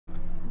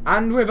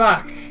And we're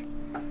back.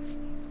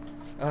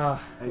 We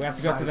have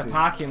to go to the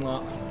parking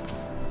lot.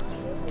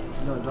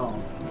 No,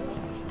 don't.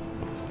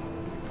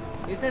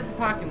 You said the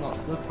parking lot.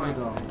 Go to the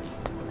dorm.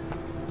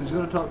 Because you're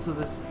going to talk to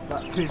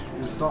that kid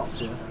who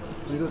stopped you.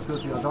 But you've got to go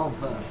to your dorm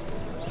first.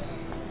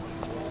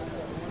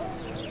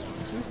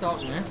 Who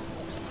stopped me?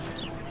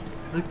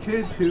 The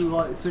kid who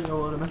like sent you a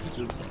lot of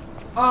messages.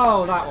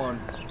 Oh, that one.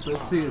 But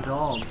it's to your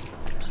dorm.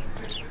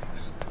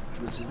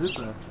 Which is this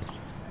way.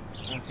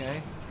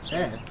 Okay.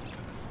 Yeah.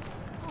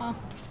 Oh.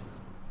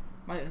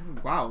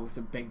 Wow, it's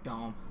a big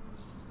dorm.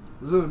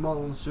 There's only more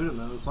than one student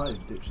there, we're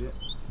playing dipshit.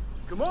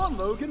 Come on,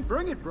 Logan,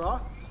 bring it,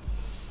 brah.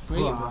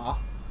 Bring it, brah.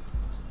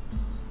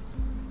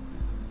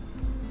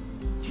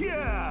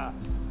 Yeah!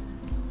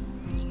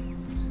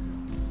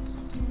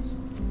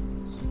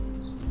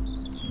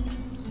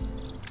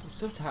 The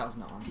subtitles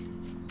not on.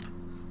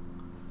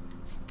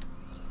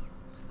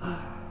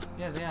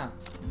 Yeah, they are.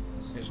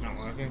 It's not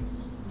working.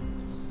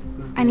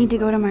 I need to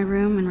go to my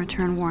room and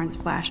return Warren's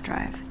flash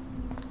drive.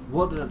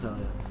 What did I tell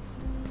you?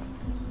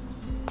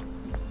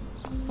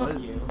 Fuck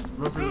you.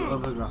 Roughly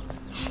over the grass.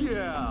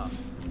 Yeah!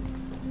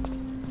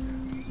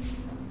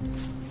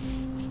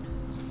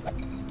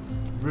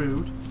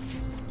 Rude.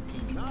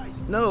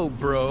 No,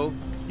 bro.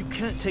 You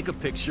can't take a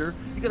picture.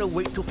 You gotta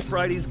wait till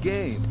Friday's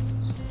game.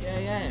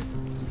 Yeah.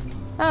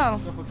 Oh,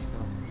 Go fuck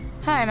yourself.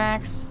 hi,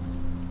 Max.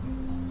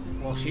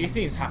 Well, she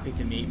seems happy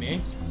to meet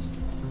me.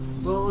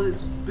 Well,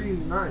 it's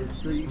been nice,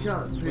 so you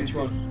can't pick. Which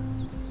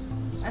one?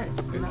 Hey,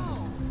 it's been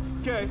nice.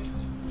 Okay.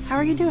 How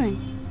are you doing?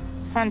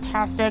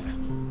 Fantastic.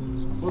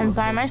 I'm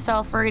by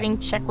myself reading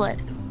Chicklet.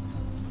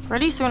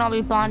 Pretty soon I'll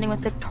be bonding with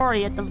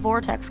Victoria at the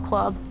Vortex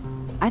Club.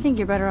 I think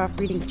you're better off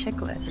reading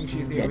Chicklet. I think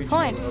she's the Good original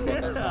point. robot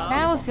that started.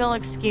 Now if you'll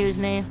excuse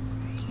me.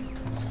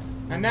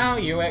 And now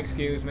you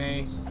excuse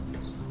me.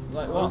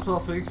 Like I what?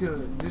 was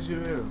thinking, did you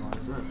hear him?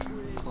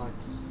 It's like,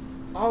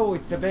 Oh,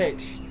 it's the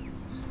bitch.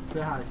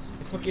 say hi.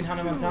 It's fucking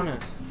Hannah Montana.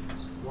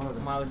 One of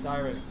them. Miley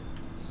Cyrus.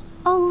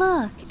 Oh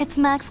look, it's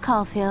Max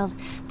Caulfield,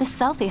 the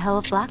selfie hoe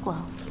of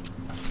Blackwell.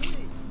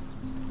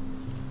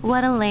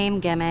 What a lame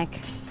gimmick.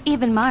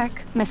 Even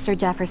Mark, Mr.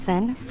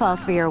 Jefferson,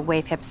 falls for your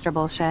wave hipster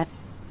bullshit.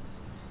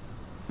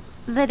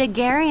 The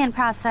Daguerrean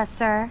process,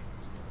 sir.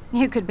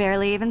 You could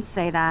barely even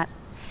say that.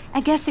 I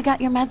guess you got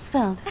your meds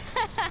filled.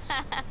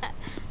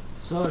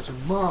 So it's your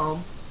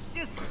mom.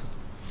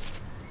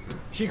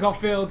 She got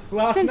filled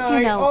last Since night.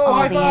 you know Oh, all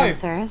high the five.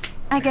 answers,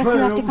 I guess you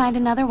have to find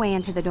another way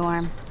into the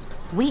dorm.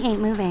 We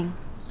ain't moving.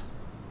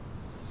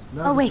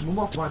 No, Oh, wait. move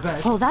off my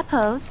bed. Hold that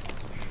pose.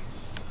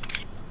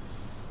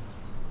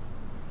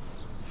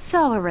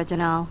 So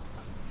original.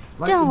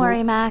 Like Don't the worry,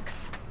 mo-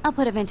 Max. I'll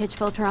put a vintage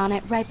filter on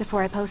it right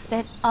before I post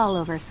it all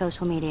over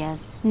social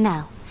medias.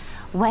 Now,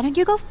 why don't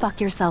you go fuck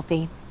your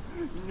selfie?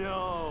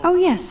 No. Oh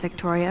yes,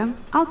 Victoria.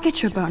 I'll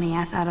get your bony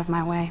ass out of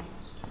my way.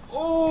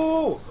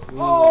 Oh,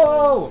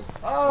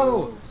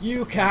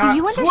 you can't. Do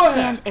you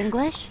understand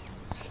English?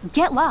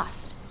 Get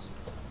lost.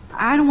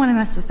 I don't want to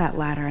mess with that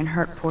ladder and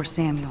hurt poor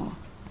Samuel.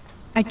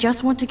 I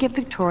just want to get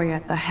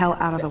Victoria the hell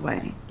out of the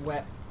way.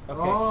 Wet. Okay.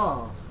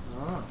 Oh,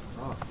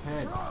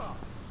 head.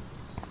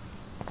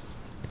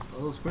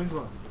 Oh,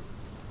 sprinkler.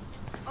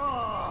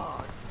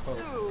 Oh,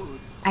 dude.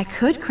 I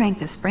could crank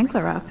the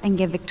sprinkler up and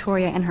give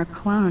Victoria and her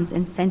clones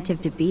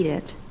incentive to beat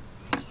it.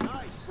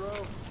 Nice, bro.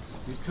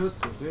 You could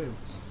so do.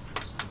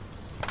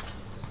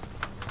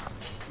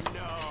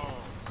 No.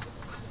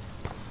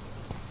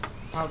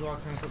 How do I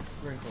crank up the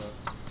sprinkler?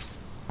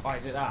 Oh,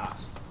 is it that?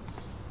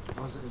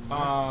 Was it in there?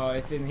 Oh,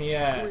 it's in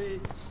here.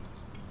 Sweet.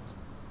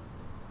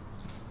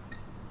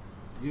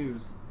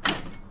 Use.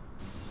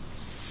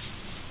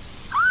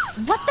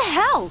 What the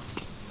hell?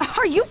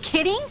 Are you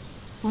kidding?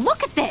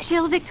 Look at this!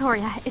 Chill,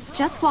 Victoria. It's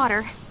just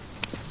water.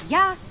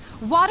 Yeah,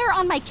 water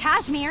on my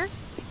cashmere.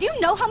 Do you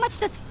know how much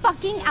this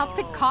fucking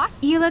outfit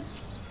costs? You look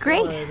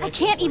great. I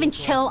can't even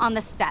chill on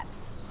the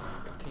steps.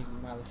 Okay,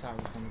 Miley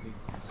Cyrus wanna be.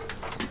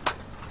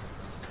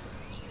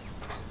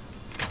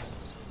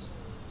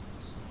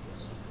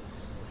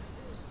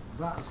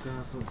 That's gonna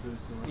have something to do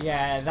with it.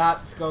 Yeah,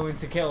 that's going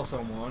to kill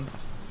someone.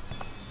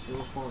 It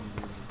was fun,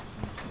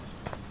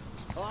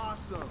 dude.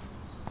 Awesome.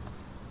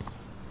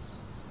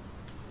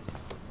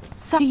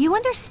 So, do you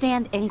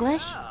understand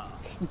English?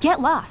 Get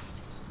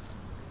lost.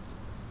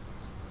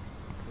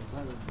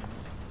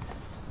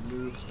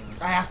 Move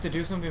I have to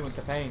do something with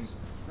the pain.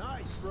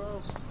 Nice,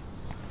 bro.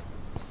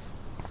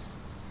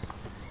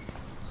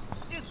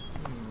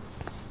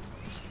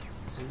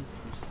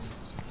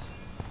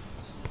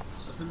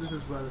 I think this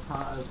is where the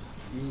part of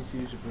you need to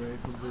use your brain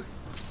comes in.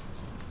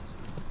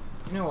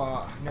 You know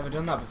what? I've never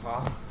done that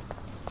before.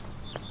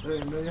 Hey,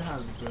 no, your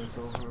hands are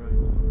so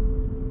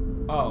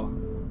alright. Oh.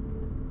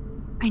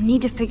 I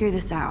need to figure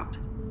this out.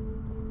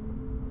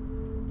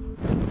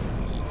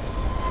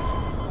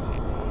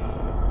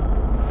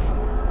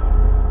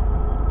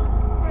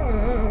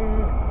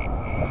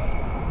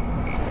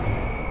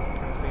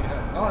 Speed it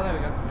up. Oh, there we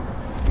go.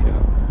 Speed it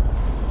up.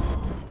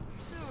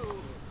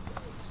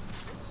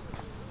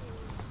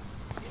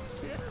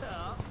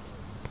 Yeah.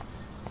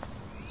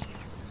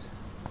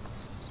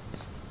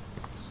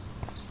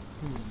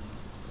 Did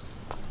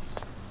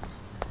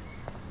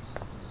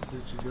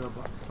you go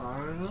back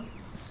far enough?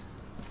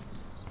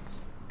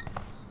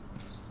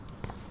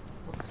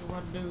 What do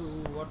I do?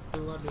 What do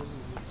I do?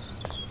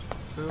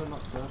 Sure,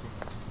 not further.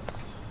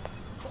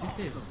 This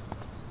is.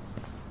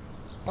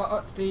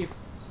 Oh, Steve.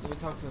 Let me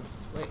talk to him.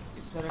 Wait,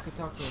 it said I could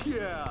talk to him.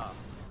 Yeah.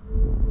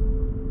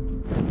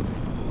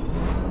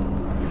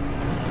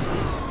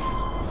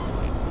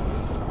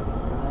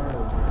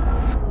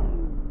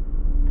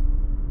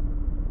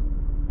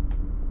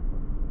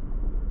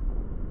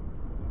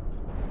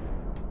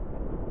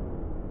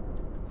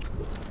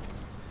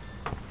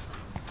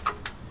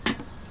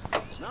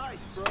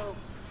 Nice, bro.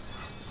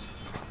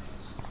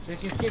 They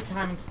can skip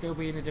time and still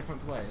be in a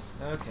different place.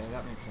 Okay,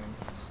 that makes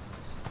sense.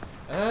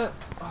 Oh,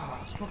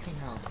 fucking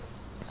hell.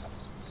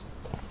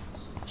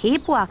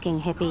 Keep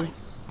walking, hippie.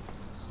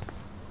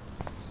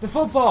 The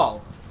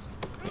football!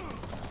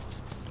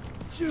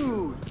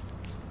 Dude.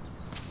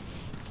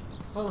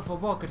 Well, the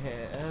football could hit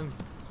it.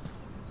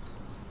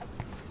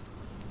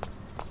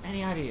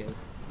 Any ideas?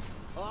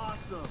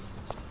 Awesome.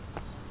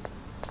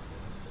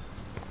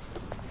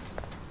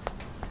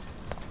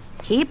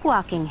 Keep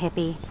walking,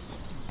 hippie.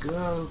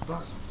 Go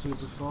back to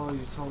before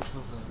you told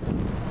her.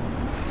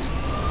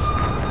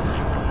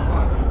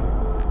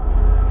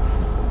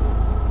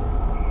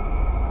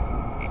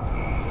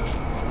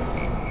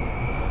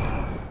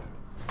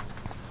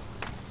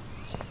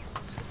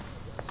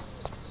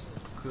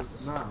 Because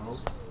now,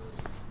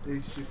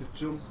 if you could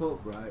jump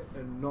up right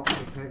and knock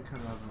the paint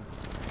can over.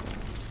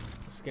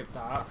 Skip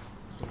that.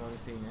 We've already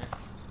seen it.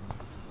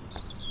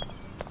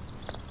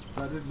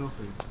 That did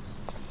nothing.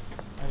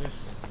 I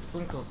just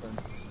sprinkled them.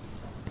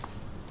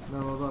 No,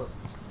 look,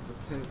 the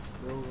paint's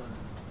still there.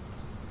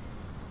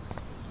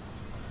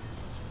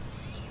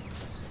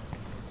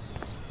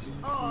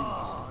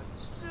 Oh,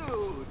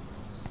 dude.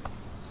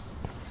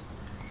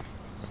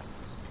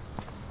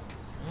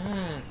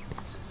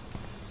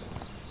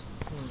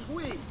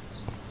 Sweet.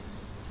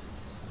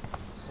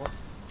 What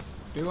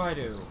do I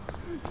do?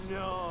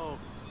 No.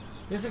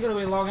 This is gonna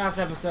be a long ass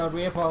episode,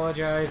 we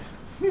apologize.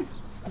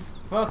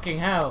 Fucking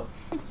hell.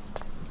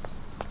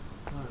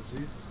 Oh,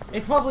 Jesus.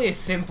 It's probably a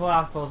simple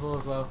ass puzzle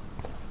as well.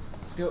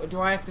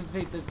 Do I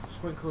activate the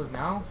sprinklers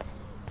now?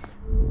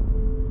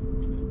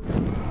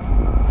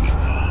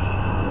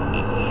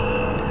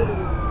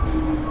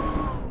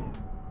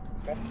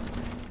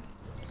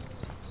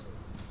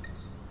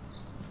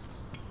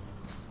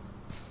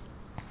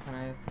 Can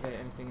I activate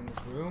anything in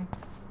this room?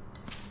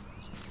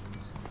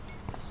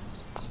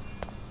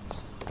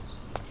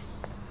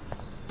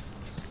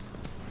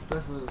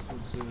 Definitely this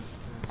one too.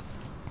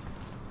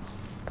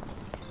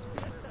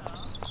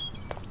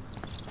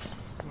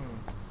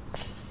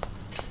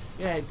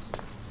 Yeah, it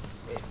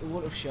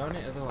would have shown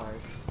it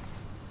otherwise.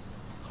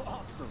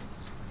 Awesome.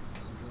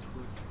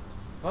 Exactly.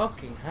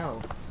 Fucking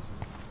hell.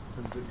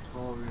 And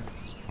Victoria.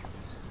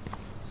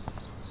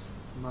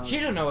 Man. She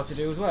don't know what to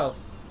do as well.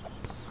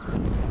 I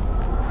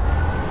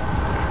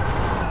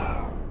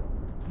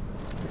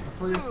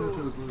thought you had to go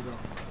to the blue dot.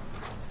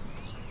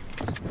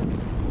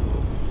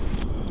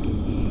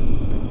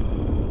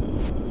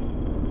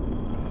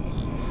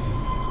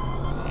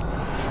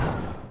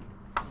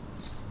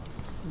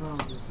 No,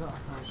 there's that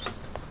house.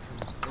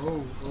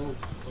 Oh.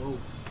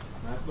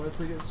 Right, let's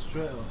take it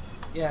straight up.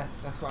 Yeah,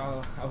 that's what I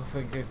was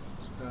thinking.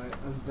 Right,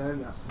 and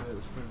then activate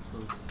the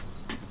sprinklers.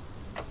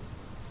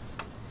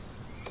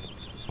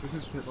 This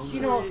is tip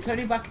You know what,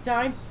 turning back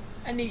time?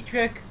 A neat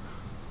trick.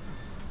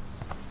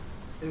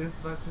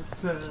 If I could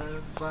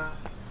turn back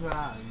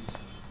time.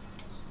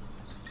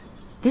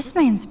 This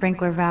main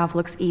sprinkler valve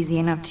looks easy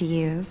enough to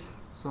use.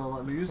 So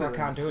let me use So it. I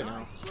can't do it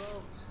now.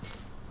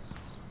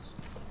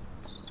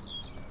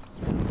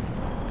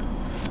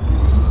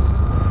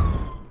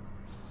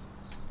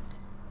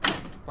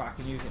 But I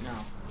can use it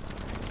now.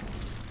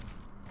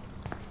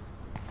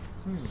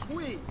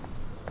 Sweet.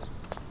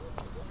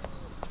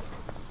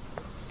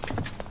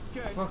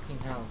 Okay. Fucking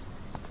hell.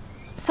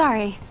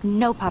 Sorry,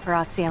 no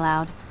paparazzi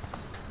allowed.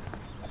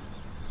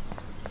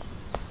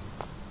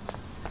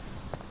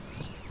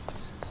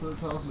 So it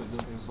tells me it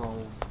doesn't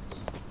involve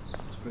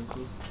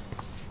sprinklers.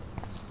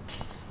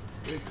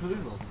 It could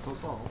involve the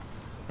football.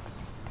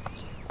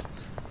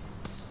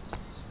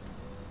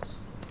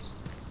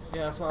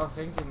 Yeah, that's what I was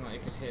thinking, like you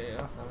could hit it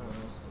off, I don't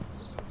know.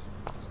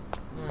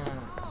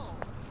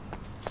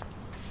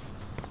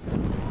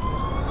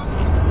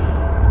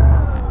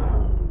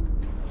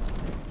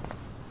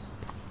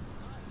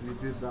 You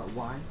did that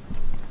why?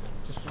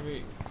 Just to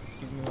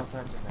give me more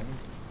time to think.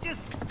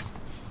 Just.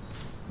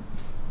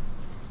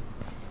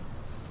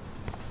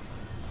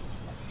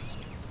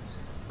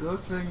 Go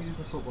try and use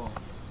the football.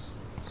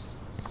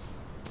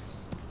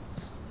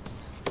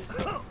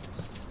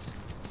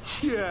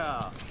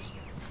 Yeah.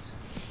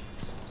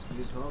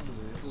 You told me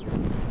this.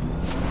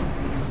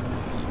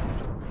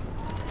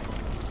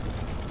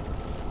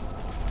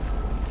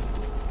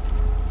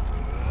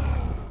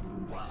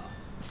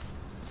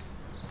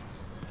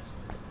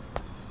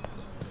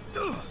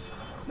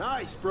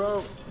 Nice,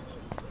 bro.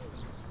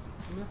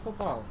 Give me a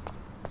football.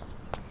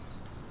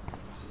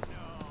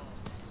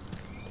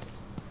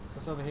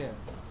 What's over here?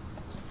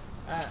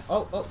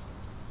 Oh.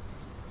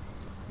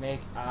 Make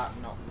art,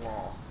 not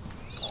war.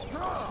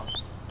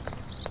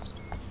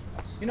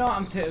 You know what?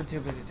 I'm too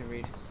busy to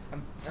read.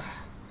 I'm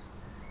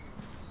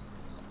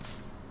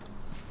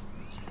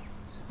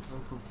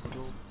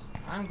Uncomfortable.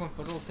 I'm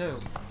comfortable too.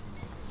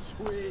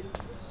 Sweet.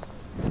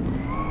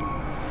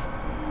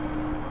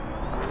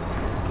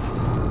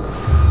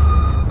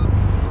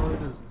 All he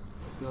does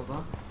is go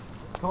back.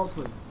 Talk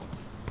to him.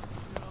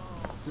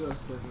 See what I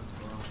said.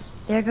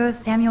 There goes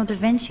Samuel da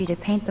Vinci to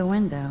paint the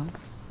window.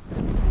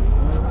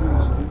 Let's see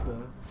what she did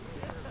there.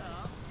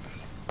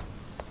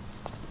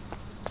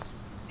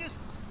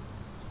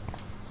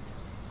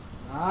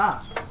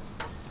 Ah!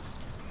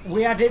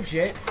 We are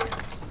dipshits.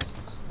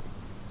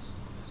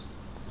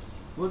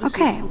 What does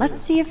Okay, she let's do?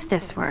 see if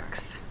this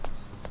works.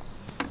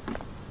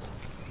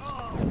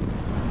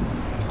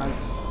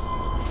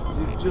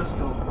 You've just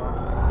gone back.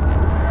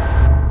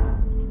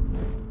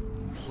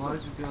 Why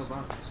did you go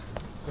back?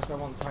 Because I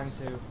want time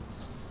to.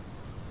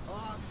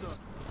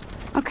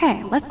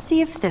 Okay, let's see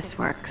if this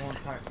I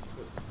works. want time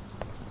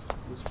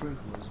The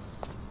sprinklers.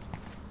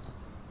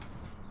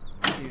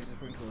 to use the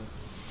sprinklers.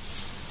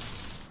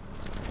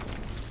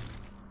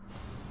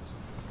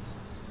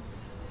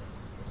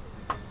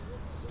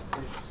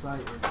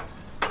 Exciting.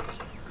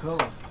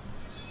 Colour.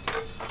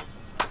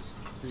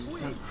 So you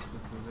can't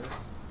look with it.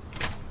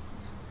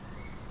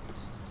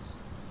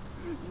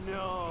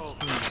 No.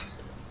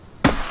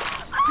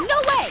 No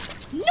way!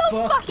 No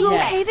Fuck fucking yes.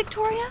 way! Hey,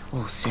 Victoria?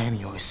 Oh,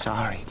 Samuel is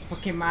sorry.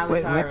 Fucking Miley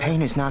Wet Cyrus.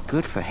 paint is not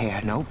good for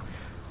hair, nope.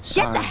 Get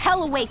Sorry. the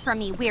hell away from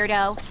me,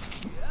 weirdo!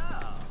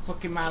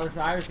 Fucking Miley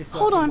Cyrus is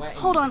Hold on, wet and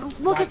hold on.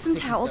 We'll white get some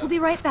sticky towels. stuff. We'll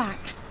be right back.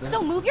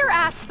 So move your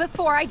ass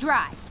before I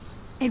dry.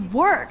 It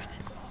worked.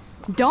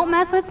 Don't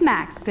mess with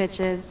Max,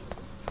 bitches.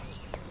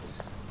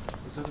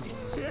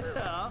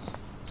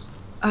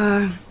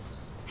 Yeah.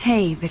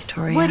 Hey,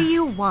 Victoria. What do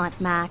you want,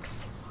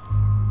 Max?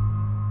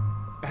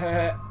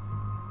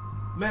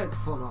 Make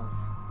fun of.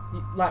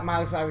 Like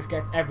Miley Cyrus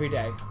gets every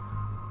day.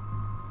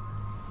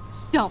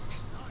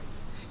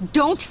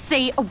 Don't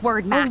say a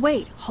word, Max. Oh,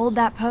 wait. Hold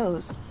that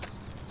pose.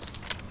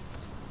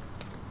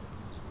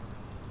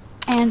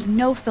 And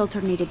no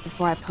filter needed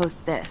before I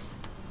post this.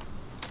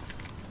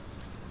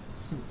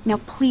 Now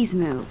please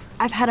move.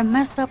 I've had a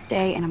messed up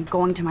day and I'm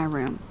going to my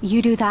room.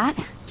 You do that?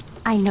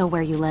 I know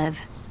where you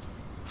live.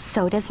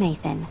 So does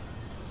Nathan.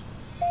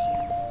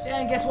 Yeah,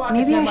 and guess what?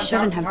 Maybe can I turn back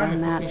shouldn't down have time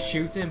done and that. fucking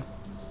shoot him.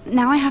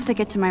 Now I have to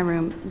get to my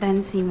room,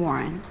 then see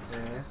Warren.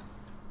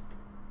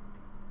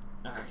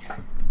 Yeah.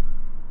 Okay.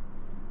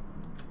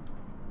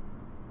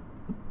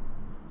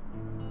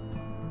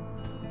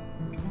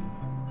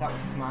 That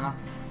was smart.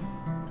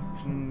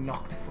 Just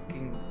knocked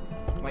fucking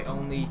my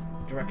only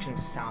direction of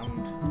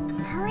sound.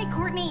 Hurry,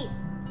 Courtney!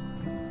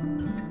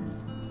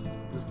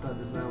 Just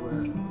standing there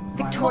where.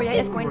 Victoria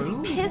is fucking going to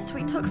rude. be pissed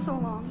we took so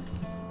long.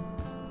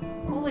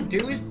 All they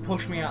do is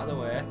push me out of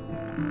the way.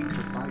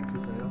 Just bike for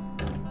sale.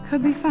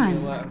 Could be Be fun.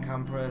 alert on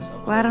cameras.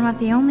 Glad I'm not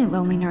the only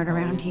lonely nerd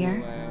around Always be here.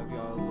 aware of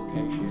your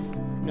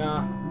location. Nah.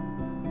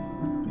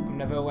 I'm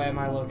never aware of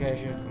my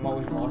location. I'm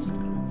always lost.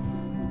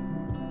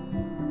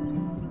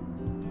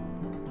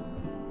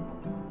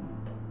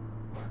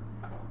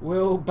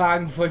 We'll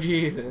bang for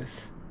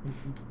Jesus.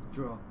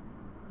 Draw.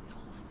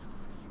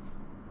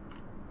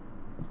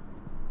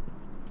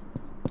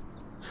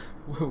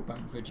 We'll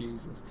bang for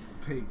Jesus.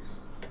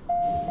 Peace.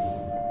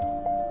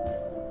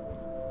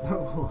 That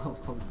will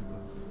have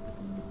consequences.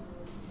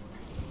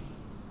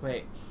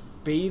 Wait.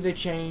 Be the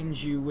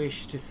change you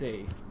wish to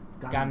see.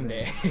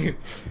 Ghandi. Ghandi.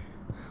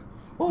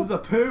 There's a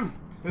poo!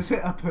 Is it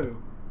a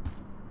poo?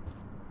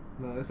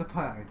 No, it's a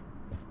pie.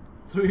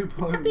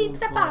 3.14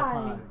 pizza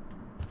pie.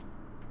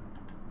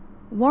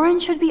 Warren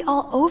should be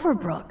all over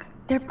Brooke.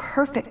 They're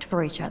perfect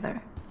for each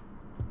other.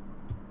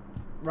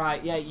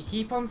 Right, yeah, you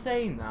keep on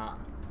saying that.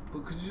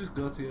 But could you just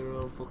go to your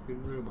own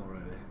fucking room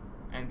already?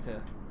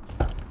 Enter.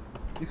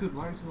 You could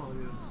write some on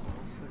your.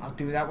 I'll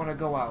do that when I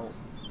go out.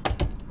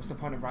 What's the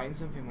point of writing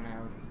something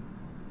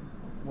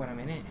when I'm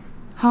in it?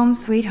 Home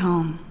sweet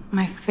home.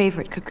 My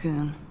favorite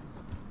cocoon.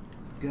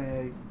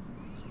 Gay.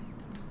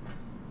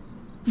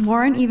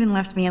 Warren even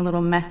left me a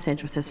little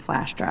message with his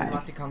flash drive.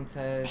 Thematic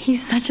content.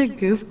 He's such a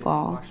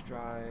goofball. Flash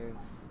drive.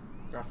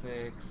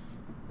 Graphics.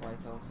 Light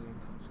also.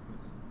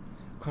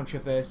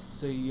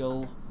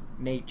 Controversial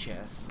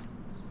nature.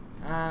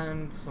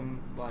 And some,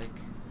 like,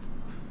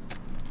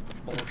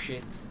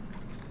 bullshit.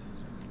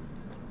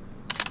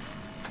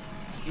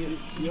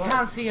 You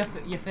can't see your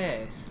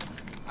face.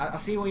 I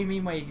see what you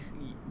mean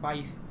by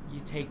you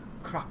take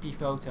crappy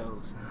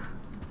photos.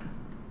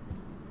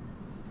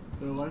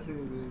 So why should you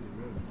do in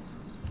your room?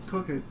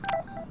 Cookies.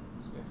 The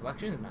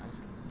reflection is nice.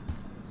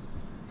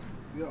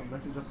 You got a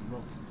message up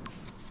above.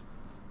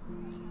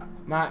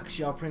 Max,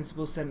 your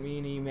principal sent me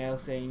an email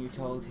saying you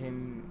told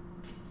him...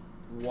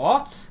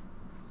 What?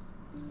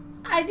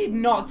 I did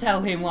not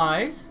tell him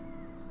lies.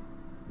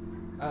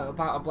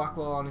 About a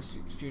Blackwell honest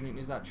student,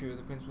 is that true?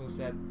 The principal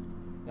said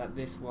that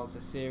this was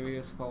a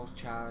serious false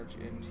charge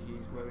and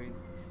he's worried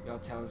you're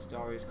telling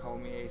stories. Call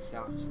me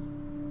ASAP.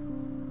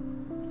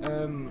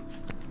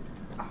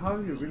 How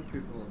do you ring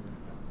people on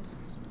this?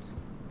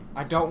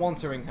 I don't want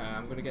to ring her.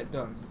 I'm gonna get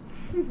done.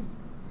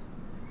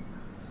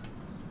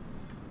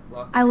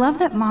 Look. I love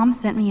that Mom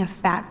sent me a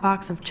fat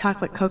box of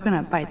chocolate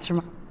coconut bites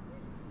from...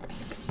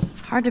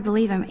 Hard to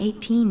believe I'm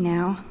 18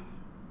 now.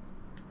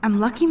 I'm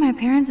lucky my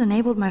parents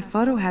enabled my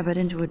photo habit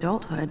into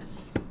adulthood.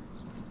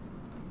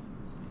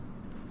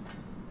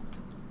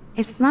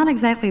 It's not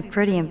exactly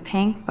pretty and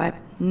pink, but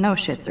no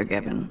shits are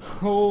given.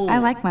 Oh, I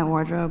like my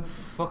wardrobe.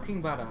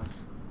 fucking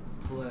badass.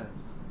 Play.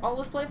 Oh,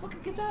 let's play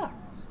fucking guitar.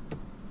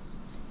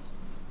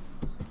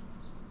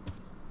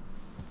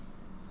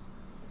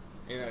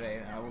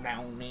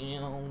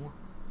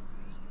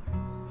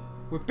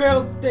 We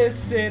built this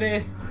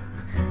city.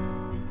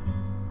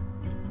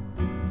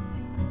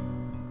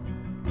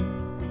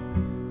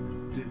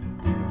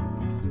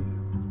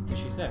 Did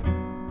she sing?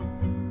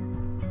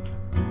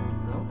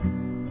 No.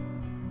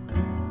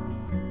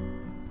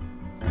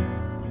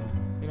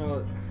 You know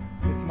what?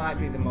 This might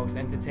be the most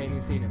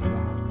entertaining scene I've ever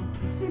had.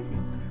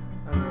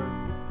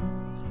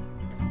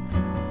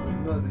 There's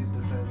no need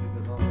to say anything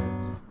about it.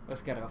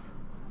 Let's get up.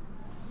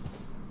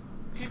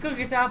 She's a good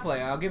guitar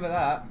player, I'll give her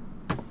that.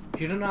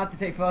 She doesn't know how to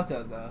take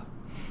photos though.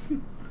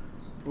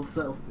 Or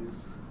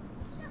selfies.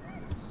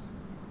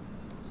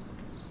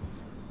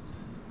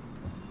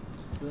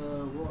 So,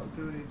 what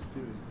do we need to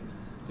do here?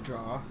 The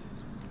draw.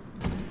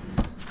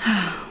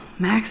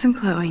 Max and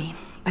Chloe,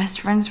 best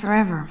friends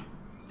forever.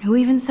 Who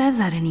even says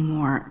that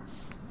anymore?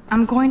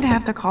 I'm going to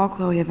have to call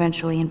Chloe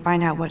eventually and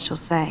find out what she'll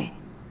say.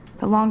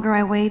 The longer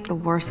I wait, the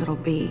worse it'll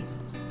be.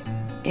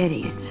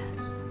 Idiot.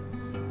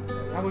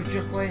 I was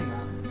just playing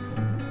that.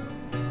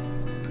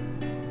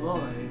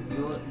 Well,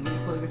 you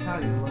play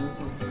guitar, you learn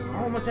something.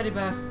 Oh, my teddy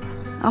bear.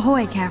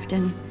 Ahoy,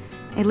 Captain.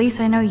 At least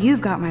I know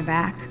you've got my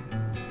back.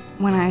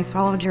 When I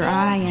swallowed your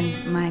eye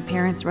and my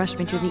parents rushed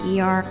me to the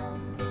ER,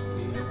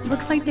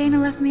 looks like Dana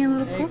left me a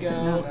little Hey post-it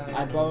girl, note.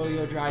 I borrow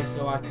your drive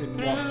so I could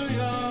watch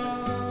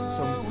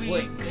some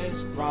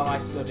flicks while I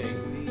study.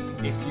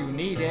 If you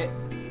need it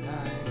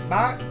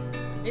back,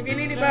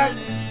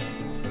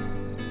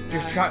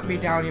 just track me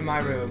down in my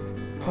room.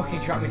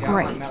 Fucking track me down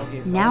like Great. Metal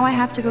Gear Solid. Now I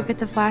have to go get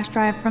the flash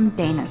drive from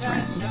Dana's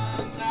room.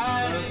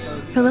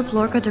 Philip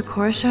Lorca de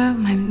Corsia,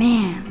 my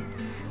man.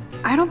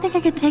 I don't think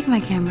I could take my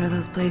camera to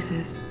those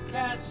places.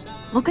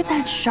 Look at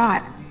that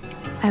shot.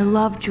 I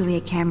love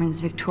Julia Cameron's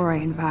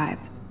Victorian vibe.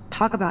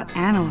 Talk about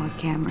analog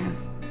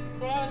cameras.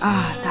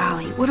 Ah,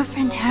 Dolly, what a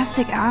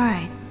fantastic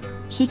eye.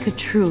 He could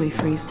truly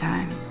freeze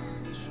time.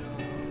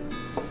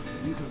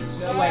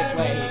 No,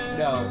 wait,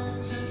 no.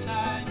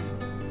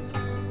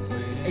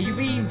 Are you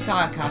being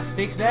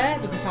sarcastic there?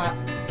 Because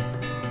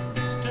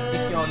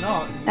if you're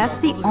not... That's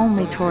the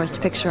only tourist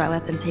picture I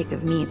let them take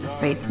of me at the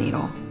Space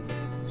Needle.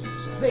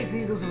 Space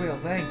Needle's a real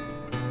thing.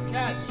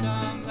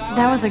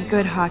 That was a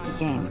good hockey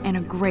game and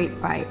a great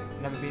fight.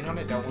 Never been on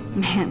it, don't want to.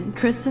 Man,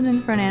 Kristen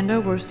and Fernando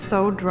were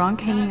so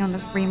drunk hanging on the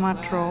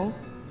Fremont Troll.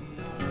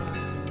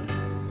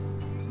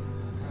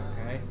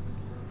 Okay.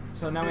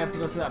 So now we have to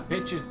go to that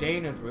bitch's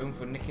Dana's room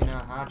for nicking her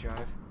hard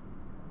drive.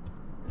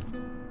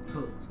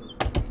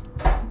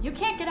 You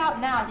can't get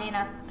out now,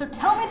 Dana, so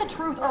tell me the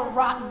truth or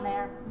rot in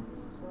there.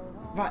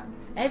 Right,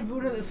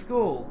 everyone at the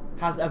school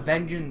has a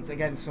vengeance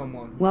against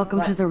someone.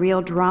 Welcome to the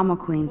real drama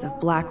queens of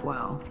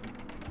Blackwell.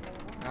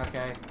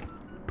 Okay.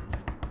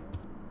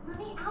 Let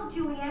me out,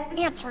 Juliet. This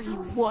Answer, is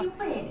you so wuss.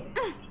 stupid.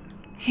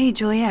 Hey,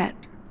 Juliet.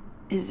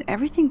 Is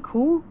everything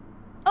cool?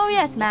 Oh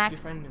yes,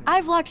 Max.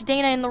 I've locked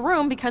Dana in the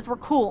room because we're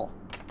cool.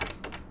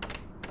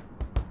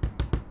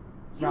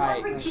 You are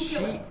Right,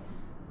 ridiculous.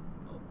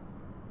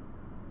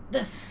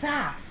 The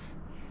sass.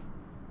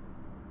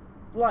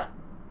 Like,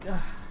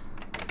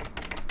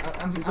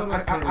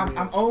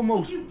 I'm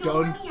almost If you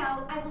don't done let me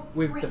out, I will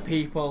with the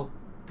scream.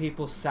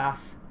 people's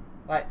sass.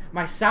 Like,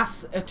 my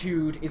sass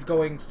attitude is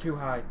going too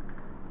high.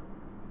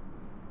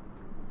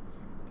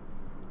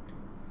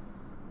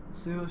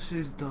 See what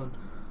she's done.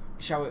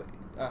 Shall we?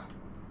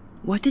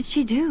 What did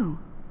she do?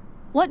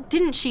 What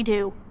didn't she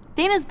do?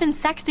 Dana's been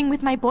sexting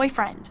with my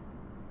boyfriend.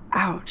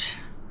 Ouch.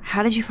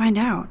 How did you find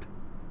out?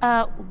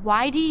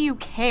 Why do you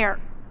care?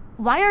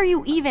 Why are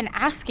you even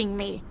asking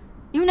me?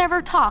 You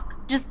never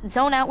talk, just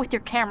zone out with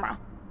your camera.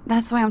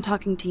 That's why I'm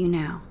talking to you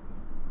now.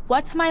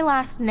 What's my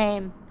last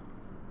name?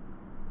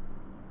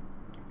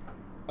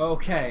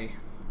 Okay.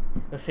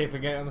 Let's see if we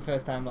get it on the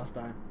first time last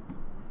time.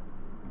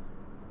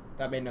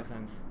 That made no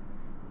sense.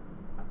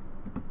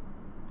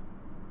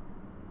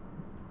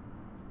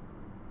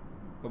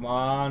 Come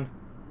on.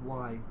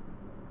 Why?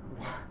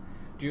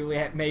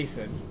 Juliet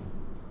Mason.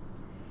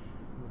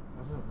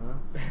 I don't know.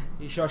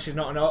 You sure she's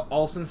not an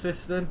Olsen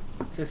sister?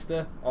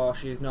 Or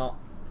she's not,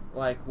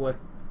 like,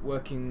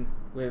 working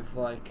with,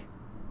 like,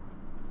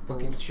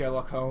 fucking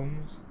Sherlock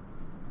Holmes?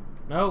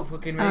 No,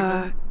 fucking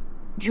Mason?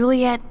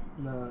 Juliet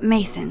No, it's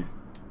Mason.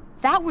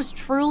 That was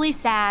truly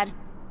sad.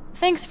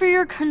 Thanks for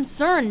your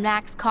concern,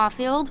 Max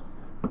Caulfield.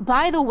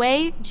 By the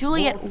way,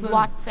 Juliet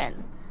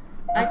Watson.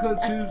 I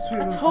got two.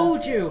 I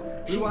told you!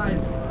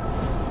 Rewind.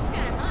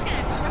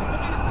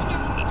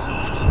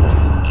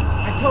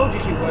 I told you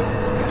she worked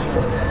with fucking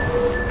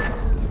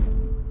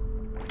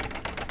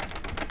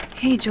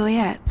Hey,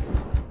 Juliet.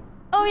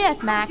 Oh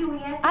yes, Max.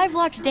 I've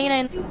locked Dana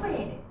in.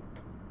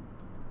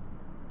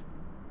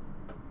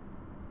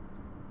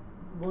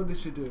 What did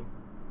she do?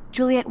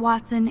 Juliet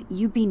Watson,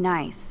 you be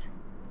nice.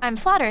 I'm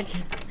flattered.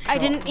 I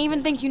didn't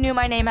even think you knew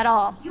my name at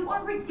all. You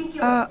are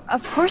ridiculous.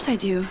 Of course I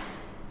do.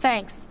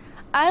 Thanks.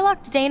 I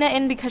locked Dana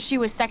in because she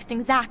was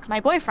sexting Zach, my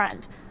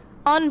boyfriend.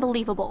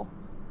 Unbelievable.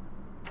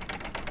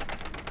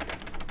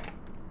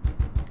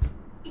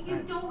 If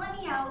you don't let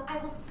me out, I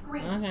will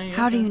scream. Okay,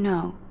 How do you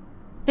know?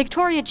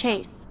 Victoria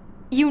Chase.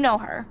 You know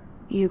her.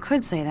 You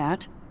could say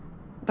that.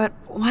 But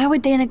why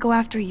would Dana go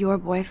after your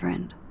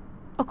boyfriend?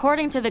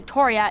 According to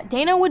Victoria,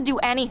 Dana would do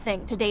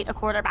anything to date a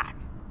quarterback.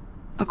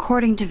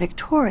 According to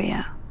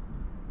Victoria.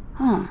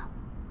 Huh.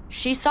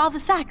 She saw the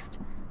sext,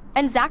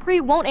 and Zachary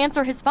won't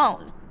answer his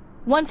phone.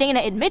 Once Dana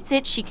admits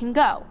it, she can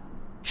go.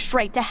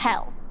 Straight to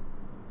hell.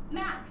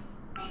 Max,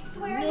 I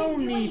swear I No didn't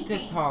do need to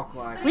anything. talk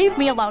like But I Leave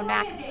me know alone,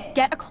 Victoria Max. did.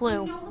 Get a I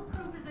clue. know the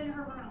proof is in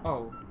her room.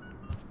 Oh.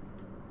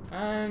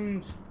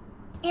 And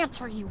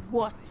Answer, you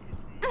wuss.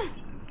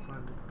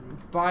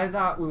 by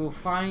that, we will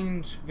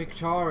find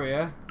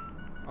Victoria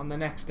on the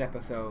next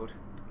episode.